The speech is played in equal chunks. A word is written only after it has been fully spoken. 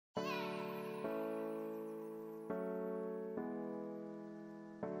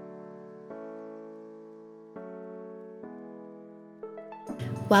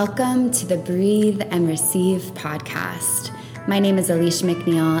Welcome to the Breathe and Receive podcast. My name is Alicia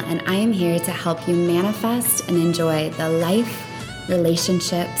McNeil, and I am here to help you manifest and enjoy the life,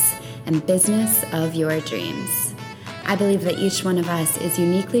 relationships, and business of your dreams. I believe that each one of us is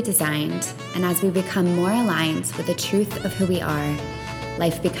uniquely designed, and as we become more aligned with the truth of who we are,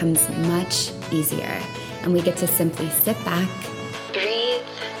 life becomes much easier, and we get to simply sit back, breathe,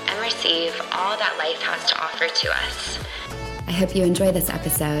 and receive all that life has to offer to us. I hope you enjoy this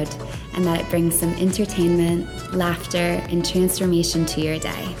episode and that it brings some entertainment, laughter, and transformation to your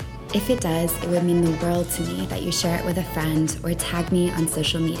day. If it does, it would mean the world to me that you share it with a friend or tag me on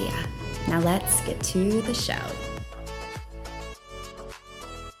social media. Now let's get to the show.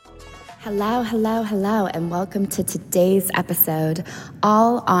 Hello, and welcome to today's episode,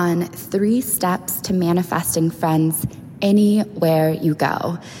 all on 3 steps to manifesting friends anywhere you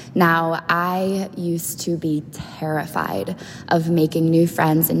go. Now, I used to be terrified of making new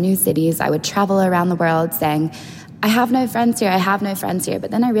friends in new cities. I would travel around the world saying, I have no friends here.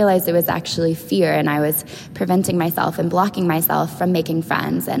 But then I realized it was actually fear, and I was preventing myself and blocking myself from making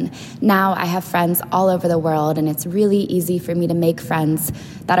friends. And now I have friends all over the world, and it's really easy for me to make friends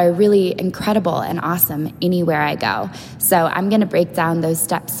that are really incredible and awesome anywhere I go. So I'm going to break down those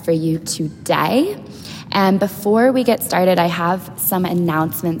steps for you today. And before we get started, I have some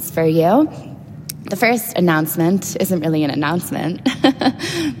announcements for you. The first announcement isn't really an announcement,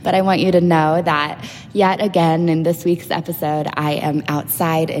 but I want you to know that yet again in this week's episode, I am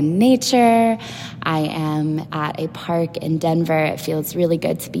outside in nature. I am at a park in Denver. It feels really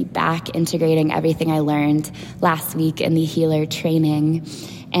good to be back integrating everything I learned last week in the healer training.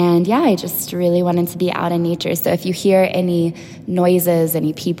 And yeah, I just really wanted to be out in nature. So if you hear any noises,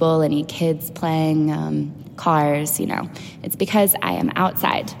 any people, any kids playing, cars, it's because I am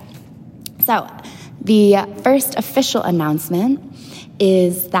outside. So the first official announcement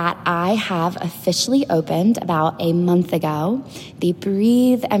is that I have officially opened about a month ago the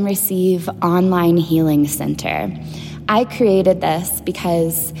Breathe and Receive Online Healing Center. I created this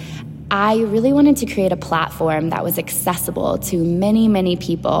because I really wanted to create a platform that was accessible to many, many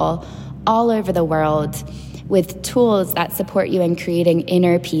people all over the world with tools that support you in creating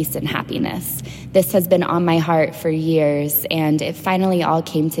inner peace and happiness. This has been on my heart for years, and it finally all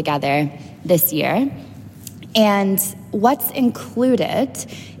came together this year. And what's included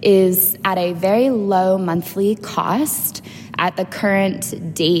is at a very low monthly cost at the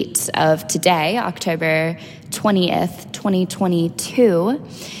current date of today, October 20th, 2022,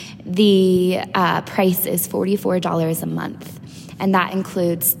 the price is $44 a month. And that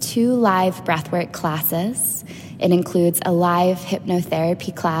includes 2 live breathwork classes. It includes a live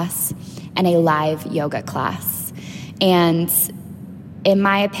hypnotherapy class and a live yoga class. And in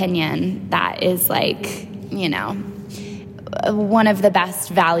my opinion, that is one of the best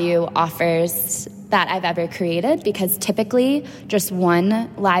value offers that I've ever created, because typically just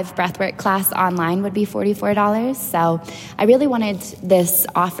one live breathwork class online would be $44. So I really wanted this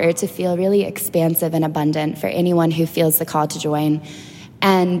offer to feel really expansive and abundant for anyone who feels the call to join,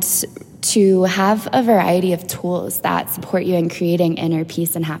 and to have a variety of tools that support you in creating inner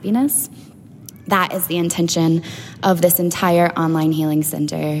peace and happiness. That is the intention of this entire online healing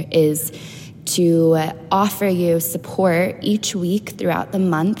center, is to offer you support each week throughout the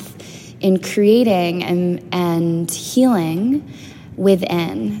month in creating and healing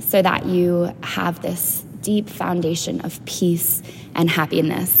within, so that you have this deep foundation of peace and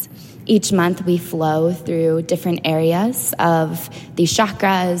happiness. Each month we flow through different areas of the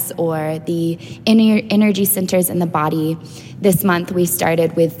chakras or the energy centers in the body. This month we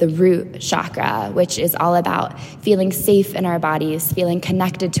started with the root chakra, which is all about feeling safe in our bodies, feeling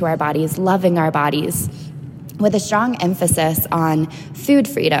connected to our bodies, loving our bodies, with a strong emphasis on food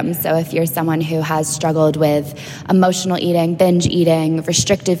freedom. So if you're someone who has struggled with emotional eating, binge eating,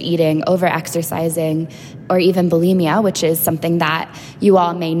 restrictive eating, over-exercising, or even bulimia, which is something that you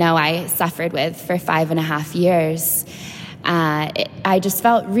all may know I suffered with for 5.5 years, I just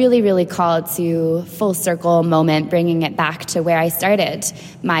felt really, really called to full circle moment, bringing it back to where I started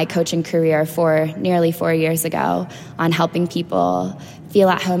my coaching career nearly 4 years ago, on helping people feel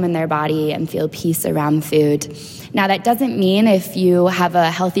at home in their body and feel peace around food. Now, that doesn't mean if you have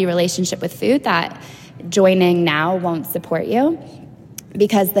a healthy relationship with food that joining now won't support you,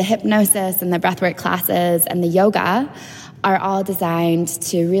 because the hypnosis and the breathwork classes and the yoga are all designed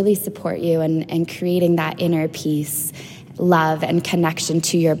to really support you in creating that inner peace, love, and connection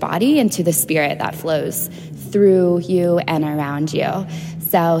to your body and to the spirit that flows through you and around you.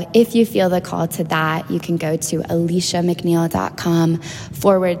 So if you feel the call to that, you can go to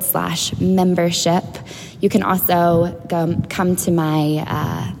aliciamcneil.com/membership. You can also come to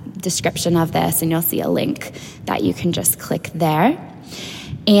my description of this, and you'll see a link that you can just click there.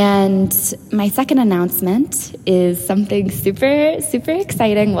 And my second announcement is something super, super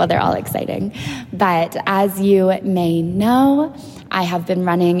exciting. Well, they're all exciting. But as you may know, I have been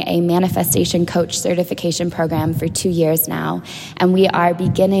running a manifestation coach certification program for 2 years now, and we are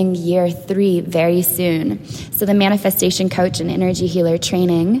beginning year 3 very soon. So the manifestation coach and energy healer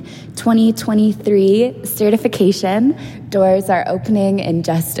training 2023 certification doors are opening in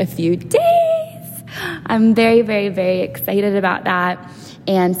just a few days. I'm very, very, very excited about that.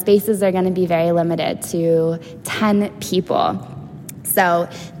 And spaces are going to be very limited to 10 people. So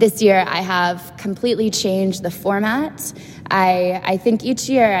this year I have completely changed the format. I think each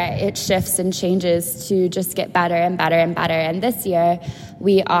year it shifts and changes to just get better and better and better. And this year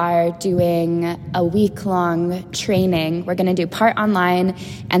we are doing a week-long training. We're going to do part online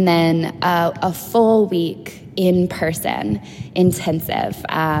and then a full week in-person intensive.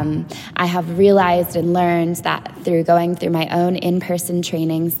 I have realized and learned that through going through my own in-person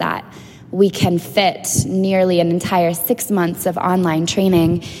trainings that we can fit nearly an entire 6 months of online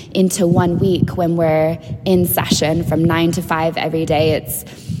training into 1 week when we're in session from 9 to 5 every day.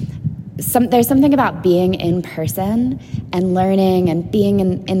 There's something about being in person and learning and being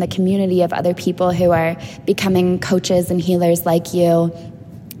in the community of other people who are becoming coaches and healers like you,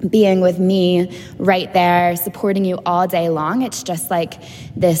 being with me right there, supporting you all day long. It's just like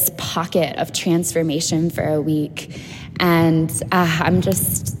this pocket of transformation for a week. And I'm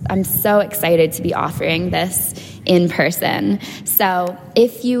so excited to be offering this in person. So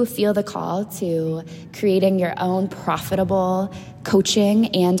if you feel the call to creating your own profitable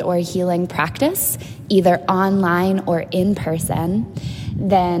coaching and or healing practice, either online or in person,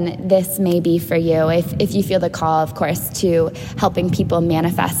 then this may be for you. If you feel the call, of course, to helping people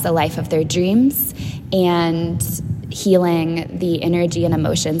manifest the life of their dreams and healing the energy and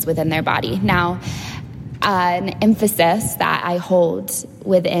emotions within their body. Now, an emphasis that I hold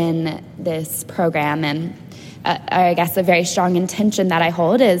within this program, and I guess a very strong intention that I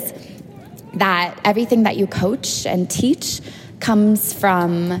hold, is that everything that you coach and teach comes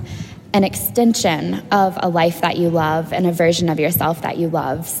from an extension of a life that you love and a version of yourself that you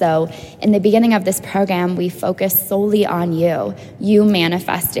love. So in the beginning of this program, we focus solely on you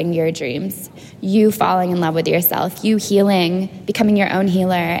manifesting your dreams, you falling in love with yourself, you healing, becoming your own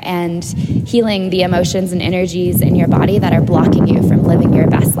healer, and healing the emotions and energies in your body that are blocking you from living your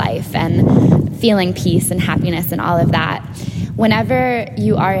best life and feeling peace and happiness and all of that. Whenever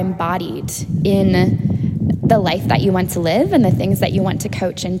you are embodied in the life that you want to live and the things that you want to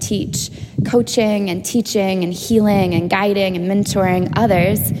coach and teach, coaching and teaching and healing and guiding and mentoring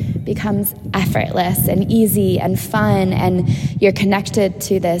others becomes effortless and easy and fun, and you're connected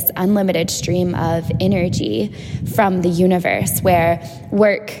to this unlimited stream of energy from the universe where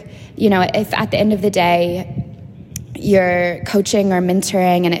work, if at the end of the day you're coaching or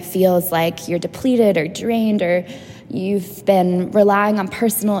mentoring and it feels like you're depleted or drained, or you've been relying on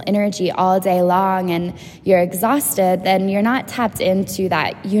personal energy all day long and you're exhausted, then you're not tapped into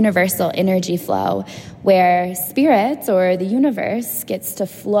that universal energy flow where spirit or the universe gets to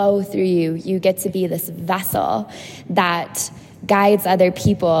flow through you. You get to be this vessel that guides other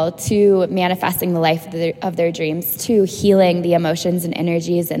people to manifesting the life of their dreams, to healing the emotions and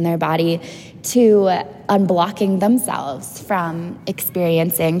energies in their body, to unblocking themselves from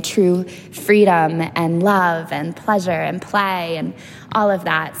experiencing true freedom and love and pleasure and play and all of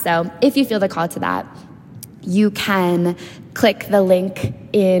that. So if you feel the call to that, you can click the link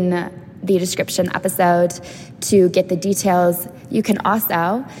in the description episode to get the details. You can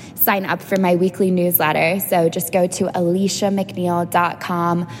also sign up for my weekly newsletter. So just go to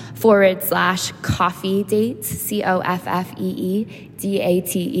aliciamcneil.com/coffee date,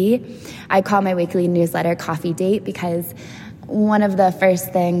 COFFEEDATE. I call my weekly newsletter Coffee Date because one of the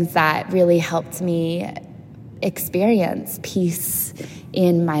first things that really helped me experience peace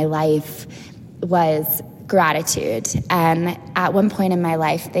in my life was gratitude. And at one point in my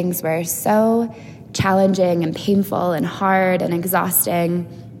life, things were so challenging and painful and hard and exhausting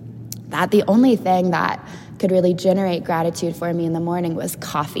that the only thing that could really generate gratitude for me in the morning was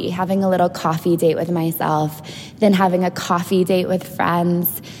coffee, having a little coffee date with myself, then having a coffee date with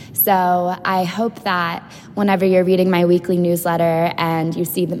friends. So I hope that whenever you're reading my weekly newsletter and you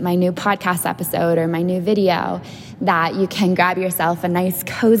see my new podcast episode or my new video, that you can grab yourself a nice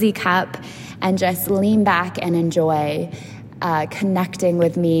cozy cup and just lean back and enjoy. connecting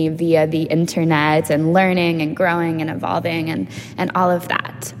with me via the internet and learning and growing and evolving and all of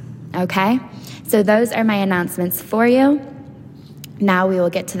that. Okay? So those are my announcements for you. Now we will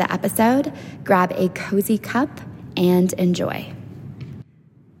get to the episode. Grab a cozy cup and enjoy.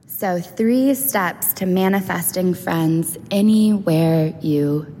 So 3 steps to manifesting friends anywhere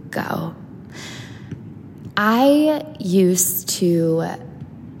you go.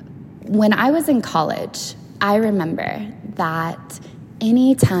 When I was in college, I remember that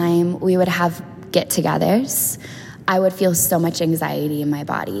anytime we would have get-togethers, I would feel so much anxiety in my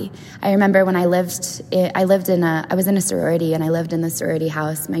body. I remember when I was in a sorority, and I lived in the sorority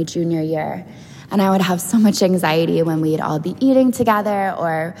house my junior year, and I would have so much anxiety when we'd all be eating together,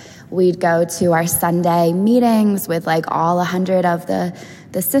 or we'd go to our Sunday meetings with like all 100 of the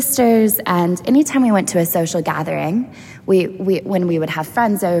sisters. And anytime we went to a social gathering, when we would have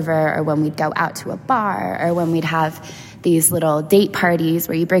friends over, or when we'd go out to a bar, or when we'd have these little date parties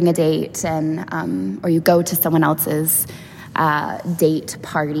where you bring a date or you go to someone else's date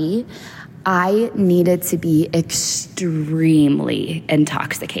party, I needed to be extremely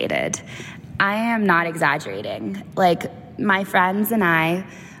intoxicated. I am not exaggerating. Like, my friends and I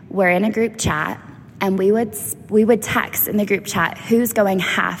were in a group chat, and we would text in the group chat, who's going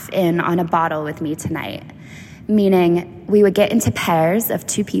half in on a bottle with me tonight? Meaning we would get into pairs of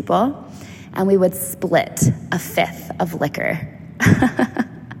 2 people, and we would split a 1/5 of liquor.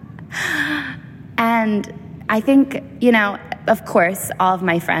 And I think, of course, all of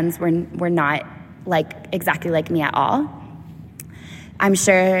my friends were not exactly like me at all. I'm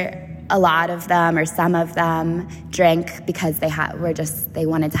sure a lot of them, or some of them, drank because they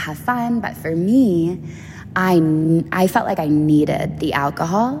wanted to have fun. But for me, I felt like I needed the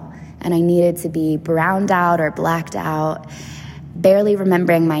alcohol, and I needed to be browned out or blacked out, barely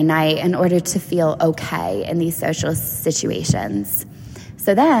remembering my night, in order to feel okay in these social situations.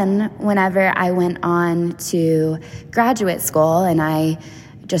 So then, whenever I went on to graduate school, and I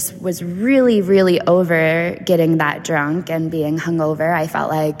just was really, really over getting that drunk and being hungover, I felt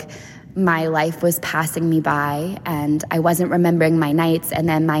like my life was passing me by, and I wasn't remembering my nights, and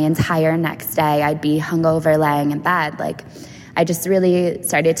then my entire next day I'd be hungover laying in bed. I just really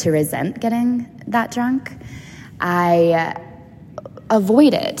started to resent getting that drunk. I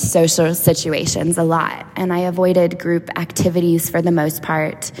avoided social situations a lot, and I avoided group activities for the most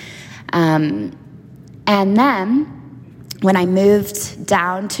part. And then when I moved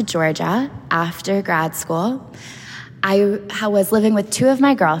down to Georgia after grad school, I was living with 2 of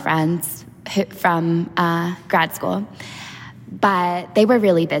my girlfriends from grad school, but they were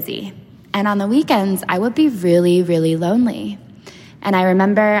really busy. And on the weekends, I would be really, really lonely. And I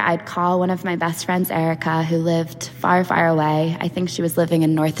remember I'd call one of my best friends, Erica, who lived far, far away. I think she was living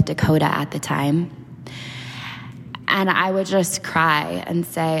in North Dakota at the time. And I would just cry and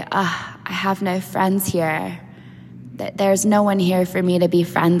say, I have no friends here. There's no one here for me to be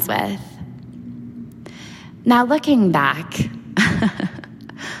friends with. Now, looking back,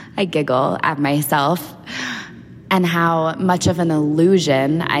 I giggle at myself and how much of an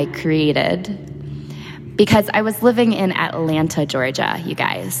illusion I created, because I was living in Atlanta, Georgia, you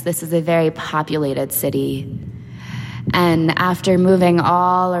guys. This is a very populated city. And after moving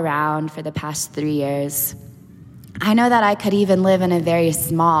all around for the past 3 years, I know that I could even live in a very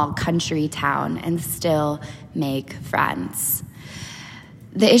small country town and still make friends.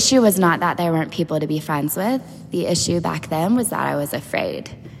 The issue was not that there weren't people to be friends with. The issue back then was that I was afraid.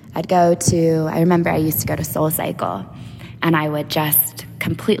 I remember I used to go to SoulCycle, and I would just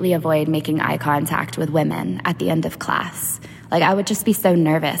completely avoid making eye contact with women at the end of class. I would just be so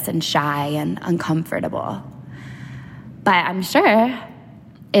nervous and shy and uncomfortable. But I'm sure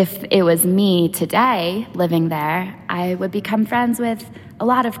if it was me today living there, I would become friends with a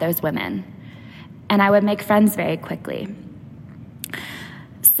lot of those women, and I would make friends very quickly.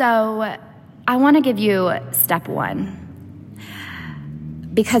 So I want to give you step 1,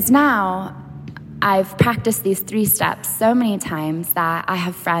 because now I've practiced these 3 steps so many times that I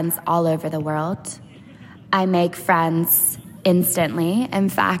have friends all over the world. I make friends instantly. In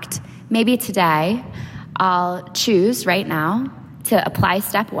fact, maybe today I'll choose right now to apply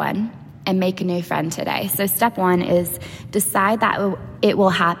step 1 and make a new friend today. So step 1 is decide that it will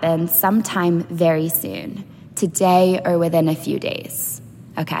happen sometime very soon, today or within a few days.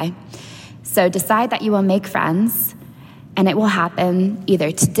 Okay? So decide that you will make friends, and it will happen either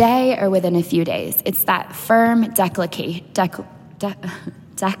today or within a few days. It's that firm declaration.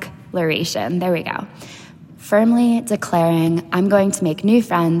 There we go. Firmly declaring, I'm going to make new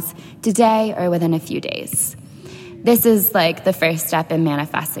friends today or within a few days. This is the first step in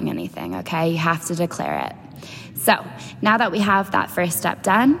manifesting anything, okay? You have to declare it. So now that we have that first step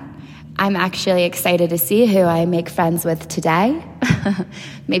done, I'm actually excited to see who I make friends with today.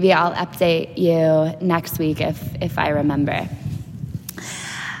 Maybe I'll update you next week if I remember.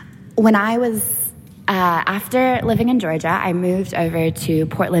 When I was, after living in Georgia, I moved over to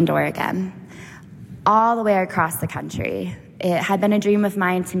Portland, Oregon, all the way across the country. It had been a dream of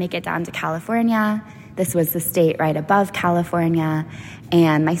mine to make it down to California. This was the state right above California,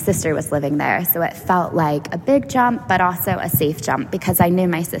 and my sister was living there, so it felt like a big jump, but also a safe jump because I knew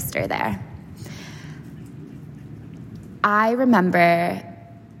my sister there. I remember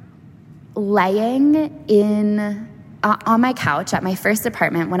laying on my couch at my first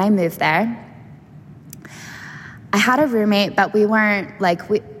apartment when I moved there. I had a roommate, but we weren't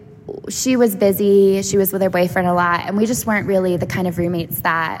she was busy, she was with her boyfriend a lot, and we just weren't really the kind of roommates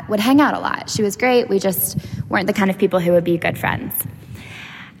that would hang out a lot. She was great, we just weren't the kind of people who would be good friends.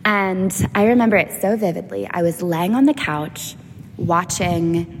 And I remember it so vividly. I was laying on the couch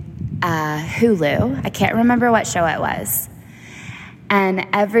watching Hulu. I can't remember what show it was. And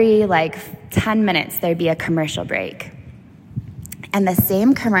every 10 minutes there'd be a commercial break. And the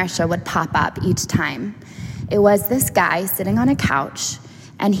same commercial would pop up each time. It was this guy sitting on a couch,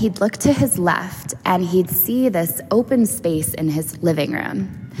 and he'd look to his left and he'd see this open space in his living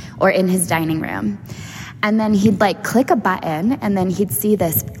room or in his dining room. And then he'd click a button, and then he'd see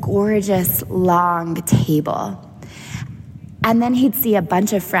this gorgeous long table. And then he'd see a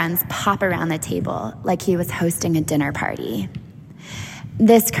bunch of friends pop around the table like he was hosting a dinner party.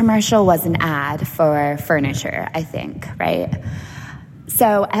 This commercial was an ad for furniture, I think, right?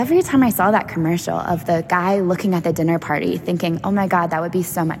 So every time I saw that commercial of the guy looking at the dinner party thinking, oh my God, that would be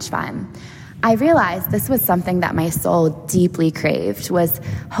so much fun, I realized this was something that my soul deeply craved, was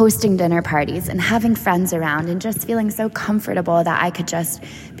hosting dinner parties and having friends around and just feeling so comfortable that I could just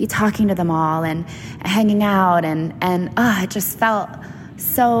be talking to them all and hanging out, and it just felt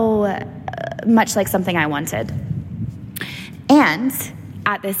so much like something I wanted. And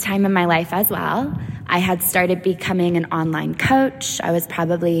at this time in my life as well, I had started becoming an online coach. I was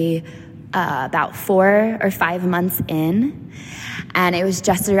probably about 4 or 5 months in. And it was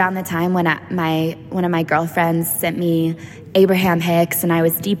just around the time when one of my girlfriends sent me Abraham Hicks, and I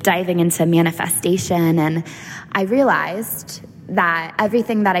was deep diving into manifestation. And I realized that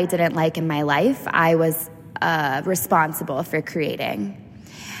everything that I didn't like in my life, I was responsible for creating.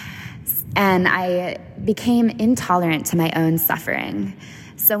 And I became intolerant to my own suffering.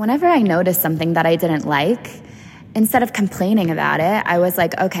 So whenever I noticed something that I didn't like, instead of complaining about it, I was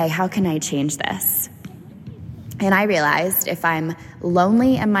like, okay, how can I change this? And I realized if I'm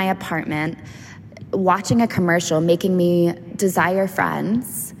lonely in my apartment, watching a commercial making me desire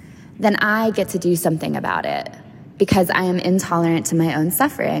friends, then I get to do something about it because I am intolerant to my own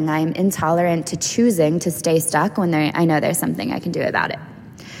suffering. I am intolerant to choosing to stay stuck when I know there's something I can do about it.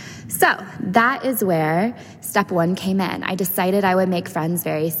 So that is where step 1 came in. I decided I would make friends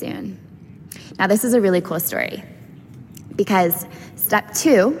very soon. Now, this is a really cool story because step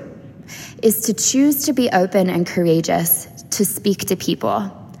 2 is to choose to be open and courageous to speak to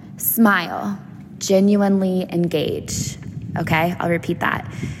people. Smile, genuinely engage. Okay, I'll repeat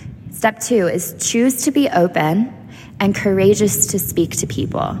that. Step 2 is choose to be open and courageous to speak to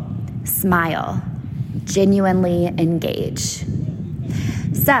people. Smile, genuinely engage.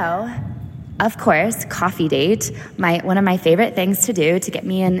 So, of course, coffee date, one of my favorite things to do to get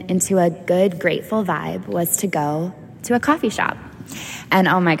me into a good, grateful vibe was to go to a coffee shop. And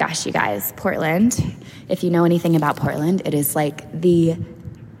oh my gosh, you guys, Portland, if you know anything about Portland, it is like the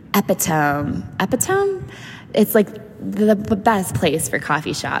epitome? It's like the best place for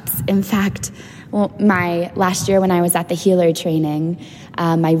coffee shops. In fact, my last year when I was at the healer training,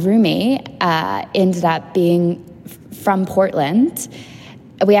 my roommate ended up being from Portland.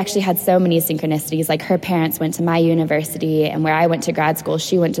 We actually had so many synchronicities. Like her parents went to my university, and where I went to grad school,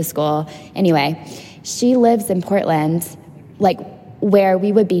 she went to school. Anyway, she lives in Portland, like where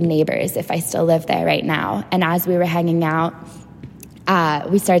we would be neighbors if I still lived there right now. And as we were hanging out,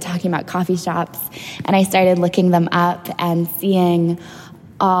 we started talking about coffee shops, and I started looking them up and seeing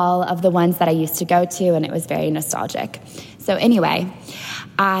all of the ones that I used to go to, and it was very nostalgic. So anyway,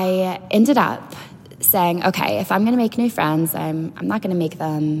 I ended up saying, okay, if I'm going to make new friends, I'm not going to make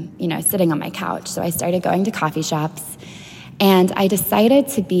them, sitting on my couch. So I started going to coffee shops, and I decided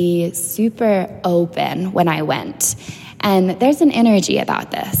to be super open when I went. And there's an energy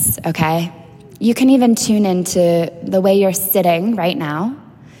about this, okay? You can even tune into the way you're sitting right now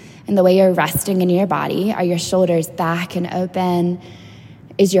and the way you're resting in your body. Are your shoulders back and open?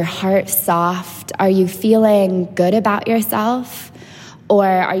 Is your heart soft? Are you feeling good about yourself? Or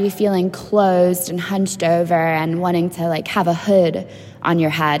are you feeling closed and hunched over and wanting to like have a hood on your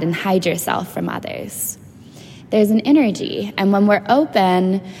head and hide yourself from others? There's an energy, and when we're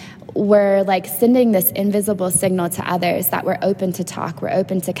open, we're like sending this invisible signal to others that we're open to talk, we're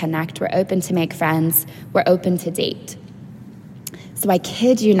open to connect, we're open to make friends, we're open to date. So I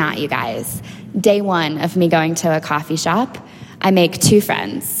kid you not, you guys, day one of me going to a coffee shop, I make 2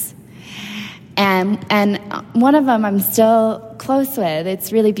 friends. And one of them I'm still close with.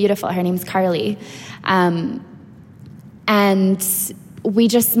 It's really beautiful. Her name's Carly. And we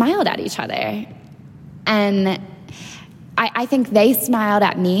just smiled at each other. And I think they smiled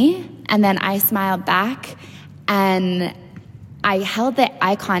at me, and then I smiled back, and I held the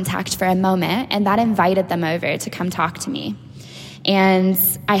eye contact for a moment, and that invited them over to come talk to me. And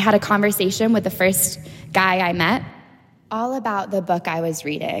I had a conversation with the first guy I met all about the book I was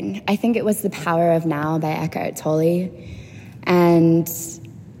reading. I think it was The Power of Now by Eckhart Tolle. And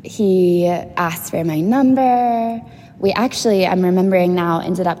he asked for my number. We actually, I'm remembering now,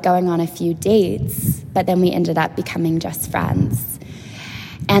 ended up going on a few dates, but then we ended up becoming just friends.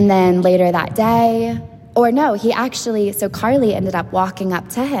 And then later that day, so Carly ended up walking up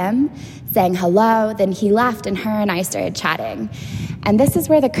to him, saying hello, then he left, and her and I started chatting. And this is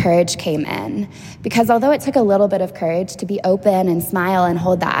where the courage came in, because although it took a little bit of courage to be open and smile and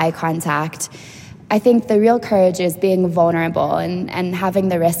hold that eye contact, I think the real courage is being vulnerable and having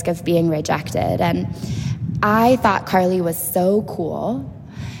the risk of being rejected. And I thought Carly was so cool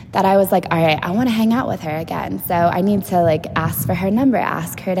that I was like, all right, I want to hang out with her again. So I need to like ask for her number,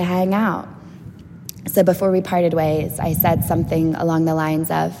 ask her to hang out. So before we parted ways, I said something along the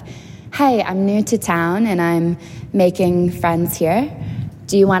lines of, hey, I'm new to town and I'm making friends here.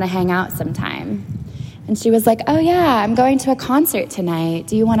 Do you want to hang out sometime? And she was like, oh yeah, I'm going to a concert tonight.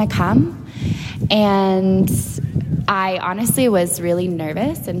 Do you want to come? And I honestly was really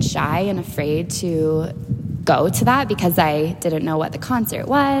nervous and shy and afraid to go to that because I didn't know what the concert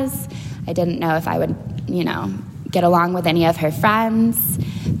was. I didn't know if I would, get along with any of her friends.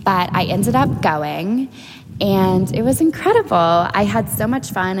 But I ended up going, and it was incredible. I had so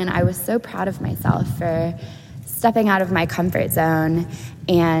much fun, and I was so proud of myself for stepping out of my comfort zone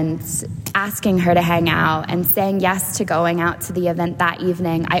and asking her to hang out and saying yes to going out to the event that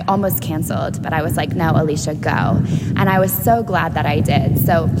evening. I almost canceled, but I was like, no, Alicia, go. And I was so glad that I did.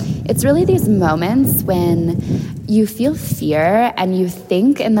 So it's really these moments when you feel fear and you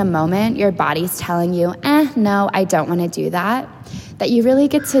think in the moment your body's telling you, no, I don't want to do that you really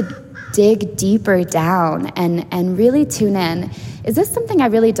get to dig deeper down and really tune in. Is this something I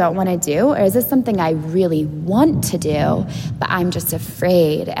really don't want to do, or is this something I really want to do, but I'm just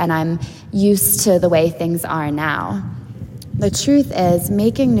afraid and I'm used to the way things are now? The truth is,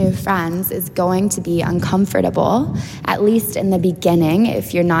 making new friends is going to be uncomfortable, at least in the beginning,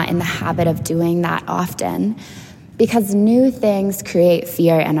 if you're not in the habit of doing that often. Because new things create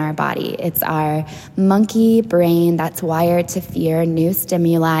fear in our body. It's our monkey brain that's wired to fear new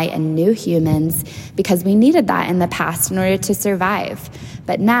stimuli and new humans because we needed that in the past in order to survive.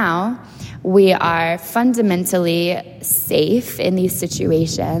 But now we are fundamentally safe in these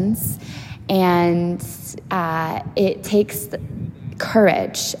situations, and it takes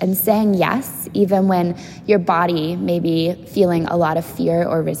courage and saying yes, even when your body may be feeling a lot of fear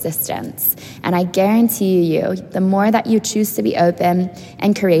or resistance. And I guarantee you, the more that you choose to be open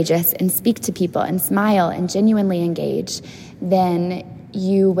and courageous and speak to people and smile and genuinely engage, then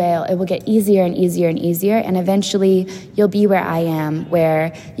it will get easier and easier and easier. And eventually you'll be where I am,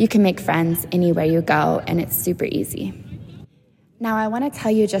 where you can make friends anywhere you go, and it's super easy. Now, I want to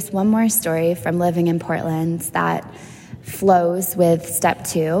tell you just one more story from living in Portland that flows with step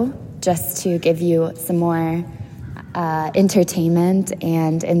 2, just to give you some more entertainment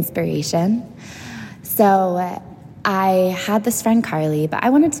and inspiration. So I had this friend Carly, but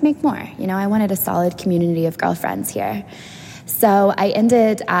I wanted to make more. I wanted a solid community of girlfriends here. So I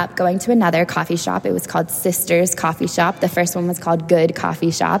ended up going to another coffee shop. It was called Sisters Coffee Shop. The first one was called Good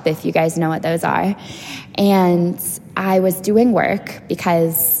Coffee Shop, if you guys know what those are. And I was doing work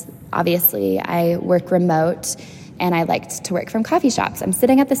because obviously I work remote and I liked to work from coffee shops. I'm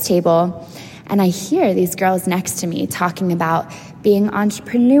sitting at this table and I hear these girls next to me talking about being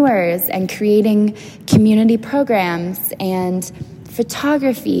entrepreneurs and creating community programs and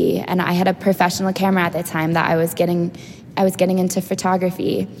photography. And I had a professional camera at the time that I was getting into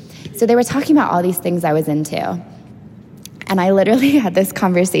photography. So they were talking about all these things I was into. And I literally had this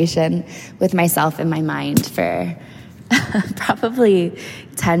conversation with myself in my mind for probably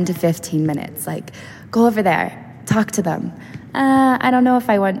 10 to 15 minutes. Like, go over there, talk to them, I don't know if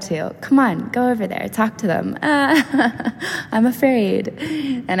I want to. Come on, go over there, talk to them. I'm afraid.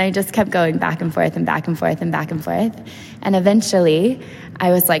 And I just kept going back and forth and back and forth and back and forth. And eventually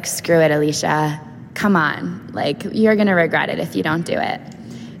I was like, screw it, Alicia. Come on. Like, you're going to regret it if you don't do it.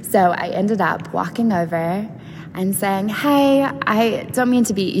 So I ended up walking over and saying, hey, I don't mean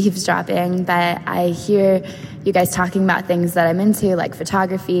to be eavesdropping, but I hear you guys talking about things that I'm into, like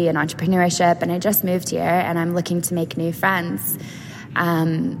photography and entrepreneurship, and I just moved here, and I'm looking to make new friends.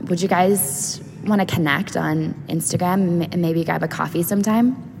 Would you guys want to connect on Instagram and maybe grab a coffee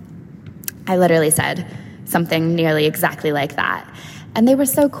sometime? I literally said something nearly exactly like that. And they were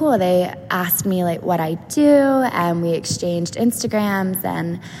so cool. They asked me like what I do, and we exchanged Instagrams,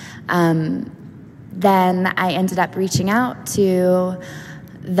 and then I ended up reaching out to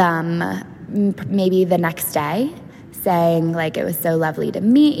them maybe the next day, saying like it was so lovely to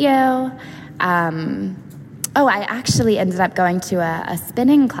meet you. I actually ended up going to a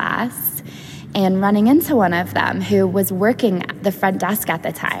spinning class and running into one of them who was working at the front desk at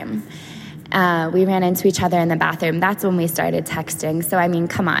the time. We ran into each other in the bathroom. That's when we started texting. So, I mean,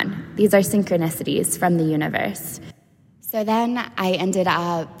 come on. These are synchronicities from the universe. So then I ended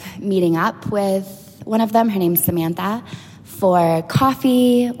up meeting up with one of them. Her name's Samantha. For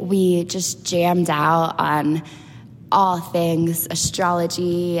coffee, we just jammed out on all things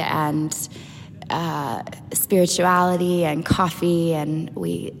astrology and spirituality and coffee, and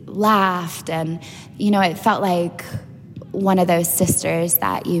we laughed, and, you know, it felt like one of those sisters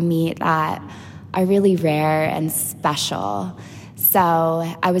that you meet that are really rare and special. So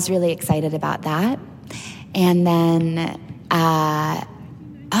I was really excited about that. And then,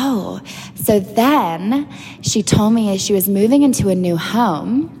 so then she told me she was moving into a new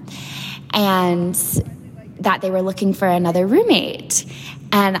home and that they were looking for another roommate.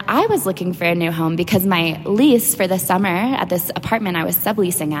 And I was looking for a new home because my lease for the summer at this apartment I was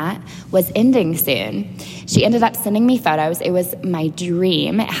subleasing at was ending soon. She ended up sending me photos. It was my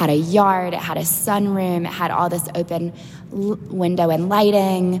dream. It had a yard, it had a sunroom, it had all this open window and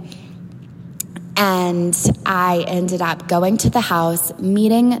lighting. And I ended up going to the house,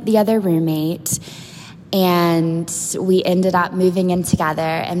 meeting the other roommate, and we ended up moving in together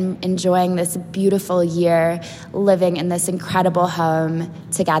and enjoying this beautiful year, living in this incredible home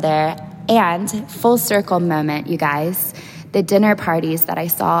together. And full circle moment, you guys, the dinner parties that I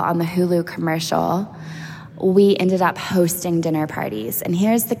saw on the Hulu commercial, we ended up hosting dinner parties. And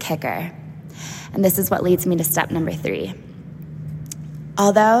here's the kicker, and this is what leads me to step number 3.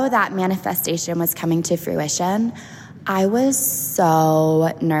 Although that manifestation was coming to fruition, I was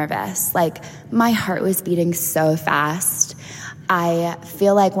so nervous. Like, my heart was beating so fast. I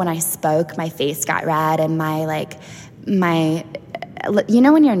feel like when I spoke, my face got red, and you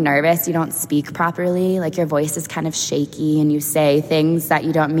know when you're nervous, you don't speak properly, like your voice is kind of shaky and you say things that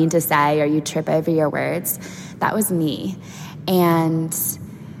you don't mean to say, or you trip over your words. That was me. And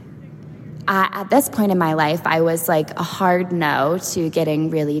at this point in my life, I was like a hard no to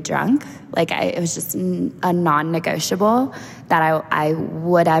getting really drunk. Like, it was just a non-negotiable that I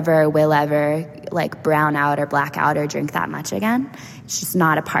would ever, will ever, like, brown out or black out or drink that much again. It's just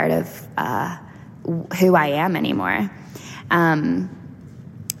not a part of who I am anymore.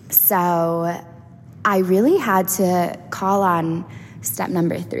 So I really had to call on step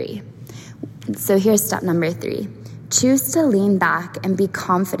number 3. So here's step number 3. Choose to lean back and be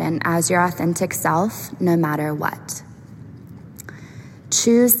confident as your authentic self, no matter what.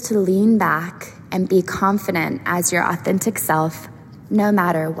 Choose to lean back and be confident as your authentic self, no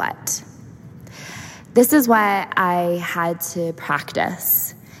matter what. This is what I had to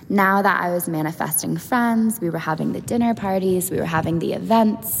practice. Now that I was manifesting friends, we were having the dinner parties, we were having the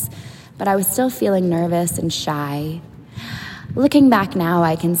events, but I was still feeling nervous and shy. Looking back now,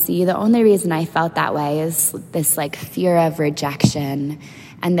 I can see the only reason I felt that way is this like fear of rejection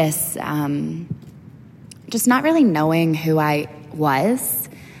and this just not really knowing who I was,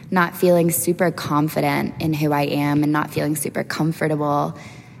 not feeling super confident in who I am, and not feeling super comfortable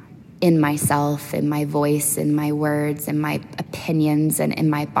in myself, in my voice, in my words, in my opinions, and in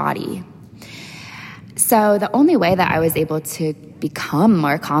my body. So the only way that I was able to become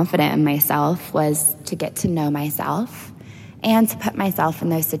more confident in myself was to get to know myself and to put myself in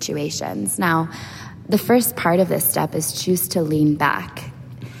those situations. Now, the first part of this step is choose to lean back.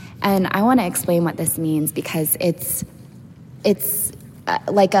 And I want to explain what this means, because it's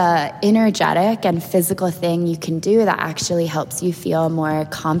like a energetic and physical thing you can do that actually helps you feel more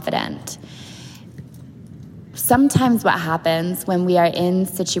confident. Sometimes what happens when we are in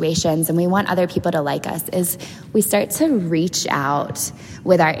situations and we want other people to like us is we start to reach out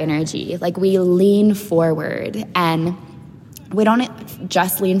with our energy. Like, we lean forward, and we don't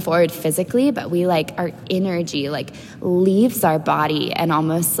just lean forward physically, but we like our energy like leaves our body and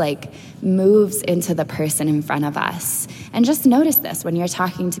almost like moves into the person in front of us. And just notice this when you're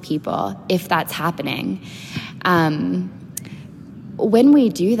talking to people, if that's happening. When we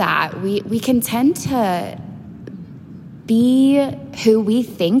do that, we can tend to be who we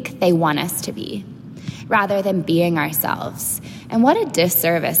think they want us to be, rather than being ourselves. And what a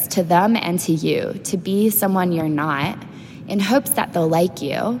disservice to them and to you to be someone you're not in hopes that they'll like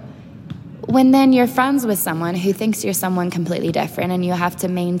you, when then you're friends with someone who thinks you're someone completely different, and you have to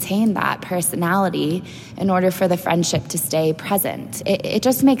maintain that personality in order for the friendship to stay present. It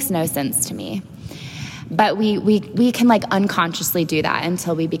just makes no sense to me. But we can like unconsciously do that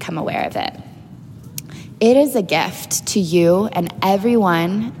until we become aware of it. It is a gift to you and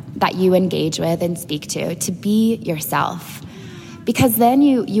everyone that you engage with and speak to be yourself. Because then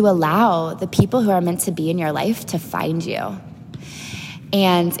you allow the people who are meant to be in your life to find you.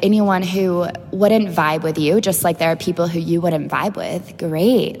 And anyone who wouldn't vibe with you, just like there are people who you wouldn't vibe with,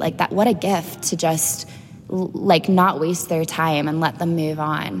 great. Like that, what a gift to just like not waste their time and let them move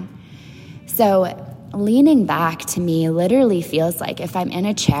on. So leaning back to me literally feels like if I'm in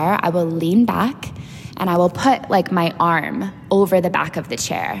a chair, I will lean back and I will put like my arm over the back of the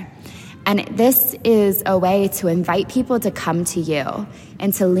chair. And this is a way to invite people to come to you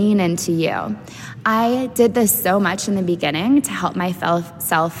and to lean into you. I did this so much in the beginning to help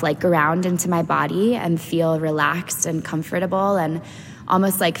myself like ground into my body and feel relaxed and comfortable and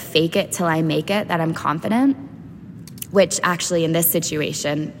almost like fake it till I make it that I'm confident, which actually in this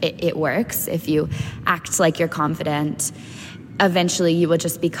situation, it works. If you act like you're confident, eventually you will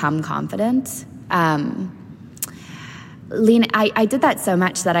just become confident. I did that so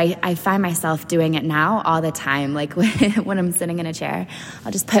much that I find myself doing it now all the time. Like when I'm sitting in a chair,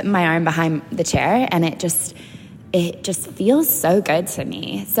 I'll just put my arm behind the chair and it just feels so good to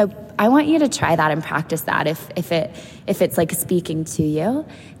me. So I want you to try that and practice that if it's like speaking to you,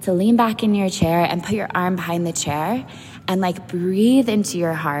 to lean back in your chair and put your arm behind the chair and like breathe into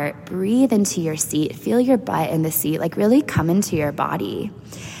your heart, breathe into your seat, feel your butt in the seat, like really come into your body.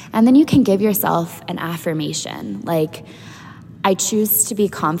 And then you can give yourself an affirmation, like, I choose to be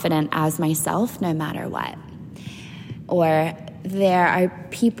confident as myself no matter what. Or there are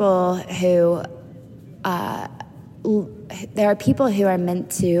people who are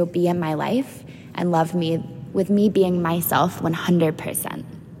meant to be in my life and love me with me being myself 100%.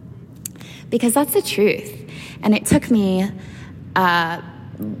 Because that's the truth. And it took me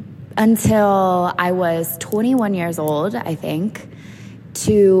until I was 21 years old, I think,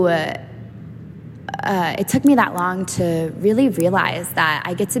 it took me that long to really realize that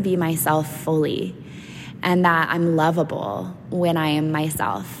I get to be myself fully and that I'm lovable when I am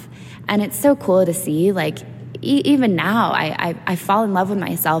myself. And it's so cool to see, like, even now, I fall in love with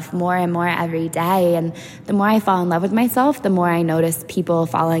myself more and more every day. And the more I fall in love with myself, the more I notice people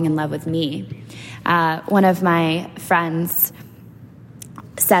falling in love with me. One of my friends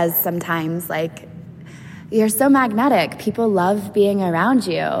says sometimes, like, you're so magnetic. People love being around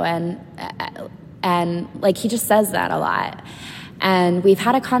you. And like, he just says that a lot. And we've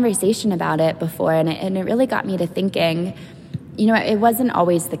had a conversation about it before, and it really got me to thinking, you know, it wasn't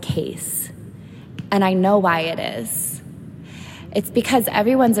always the case. And I know why it is. It's because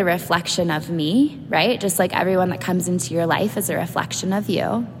everyone's a reflection of me, right? Just like everyone that comes into your life is a reflection of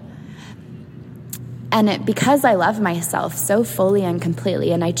you. And because I love myself so fully and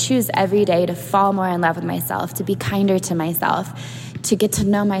completely, and I choose every day to fall more in love with myself, to be kinder to myself, to get to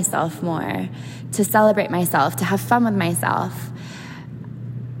know myself more, to celebrate myself, to have fun with myself,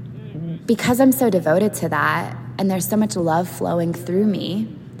 because I'm so devoted to that, and there's so much love flowing through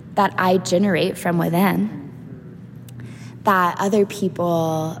me that I generate from within, that other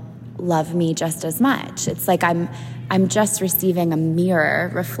people love me just as much. It's like I'm just receiving a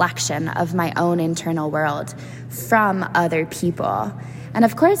mirror reflection of my own internal world from other people. And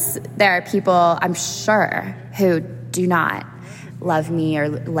of course, there are people, I'm sure, who do not love me or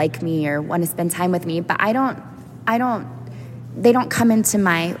like me or want to spend time with me, but they don't come into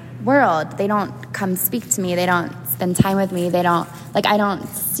my world. They don't come speak to me. They don't spend time with me. I don't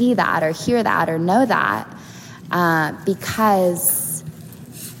see that or hear that or know that because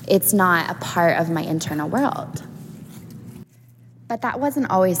it's not a part of my internal world. But that wasn't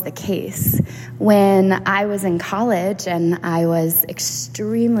always the case. When I was in college and I was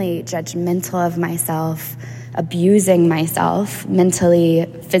extremely judgmental of myself, abusing myself mentally,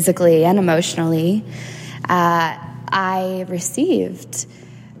 physically, and emotionally, I received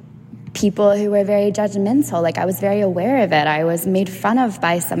people who were very judgmental. Like, I was very aware of it. I was made fun of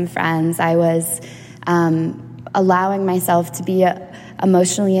by some friends. I was allowing myself to be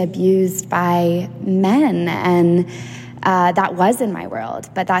emotionally abused by men, and that was in my world,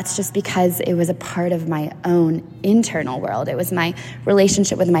 but that's just because it was a part of my own internal world. It was my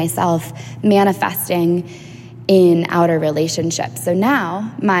relationship with myself manifesting in outer relationships. So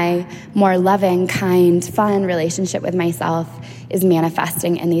now my more loving, kind, fun relationship with myself is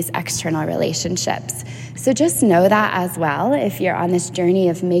manifesting in these external relationships. So just know that as well. If you're on this journey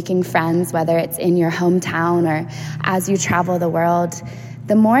of making friends, whether it's in your hometown or as you travel the world,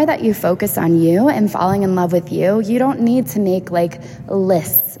 the more that you focus on you and falling in love with you, you don't need to make like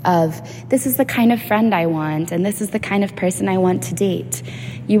lists of, this is the kind of friend I want and this is the kind of person I want to date.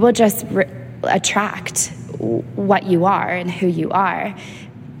 You will just attract what you are and who you are.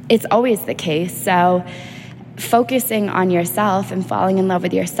 It's always the case. So focusing on yourself and falling in love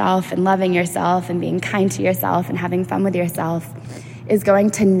with yourself and loving yourself and being kind to yourself and having fun with yourself is going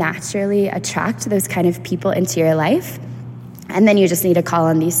to naturally attract those kind of people into your life. And then you just need to call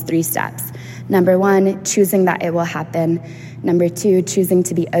on these 3 steps. Number 1, choosing that it will happen. Number 2, choosing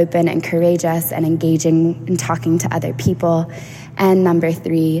to be open and courageous and engaging and talking to other people. And number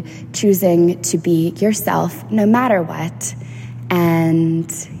 3, choosing to be yourself no matter what.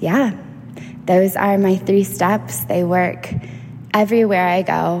 And yeah, those are my 3 steps. They work everywhere I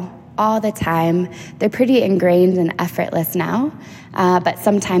go, all the time. They're pretty ingrained and effortless now. But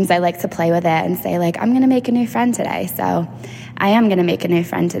sometimes I like to play with it and say, like, I'm going to make a new friend today. So I am going to make a new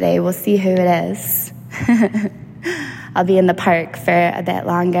friend today. We'll see who it is. I'll be in the park for a bit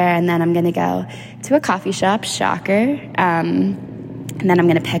longer, and then I'm going to go to a coffee shop, shocker. And then I'm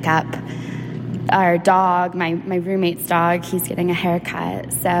going to pick up our dog, my roommate's dog. He's getting a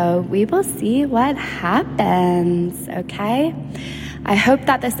haircut. So we will see what happens, okay? I hope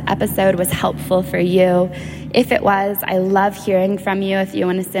that this episode was helpful for you. If it was, I love hearing from you. If you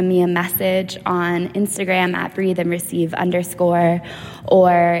want to send me a message on Instagram at breatheandreceive_,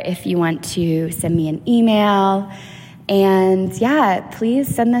 or if you want to send me an email. And yeah,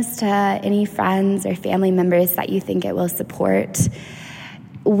 please send this to any friends or family members that you think it will support.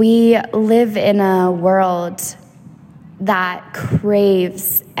 We live in a world that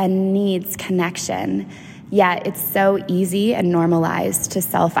craves and needs connection. Yet it's so easy and normalized to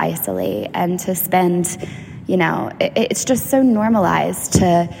self-isolate and to spend, it's just so normalized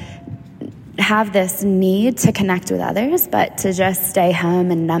to have this need to connect with others, but to just stay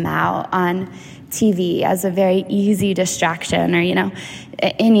home and numb out on TV as a very easy distraction, or,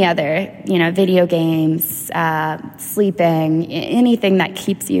 any other, video games, sleeping, anything that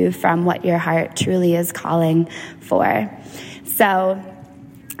keeps you from what your heart truly is calling for. So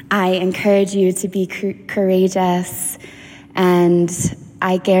I encourage you to be courageous, and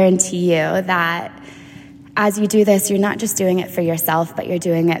I guarantee you that as you do this, you're not just doing it for yourself, but you're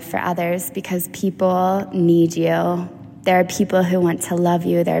doing it for others, because people need you. There are people who want to love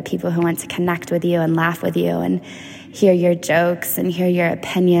you. There are people who want to connect with you and laugh with you and hear your jokes and hear your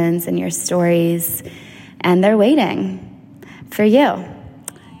opinions and your stories, and they're waiting for you.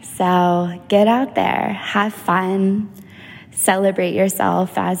 So get out there, have fun, celebrate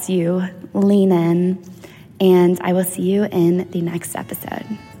yourself as you lean in, and I will see you in the next episode.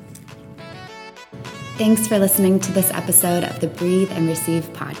 Thanks for listening to this episode of the Breathe and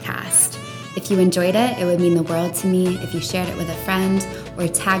Receive podcast. If you enjoyed it, it would mean the world to me if you shared it with a friend or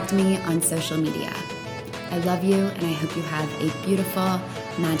tagged me on social media. I love you, and I hope you have a beautiful,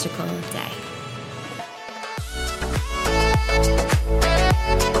 magical day.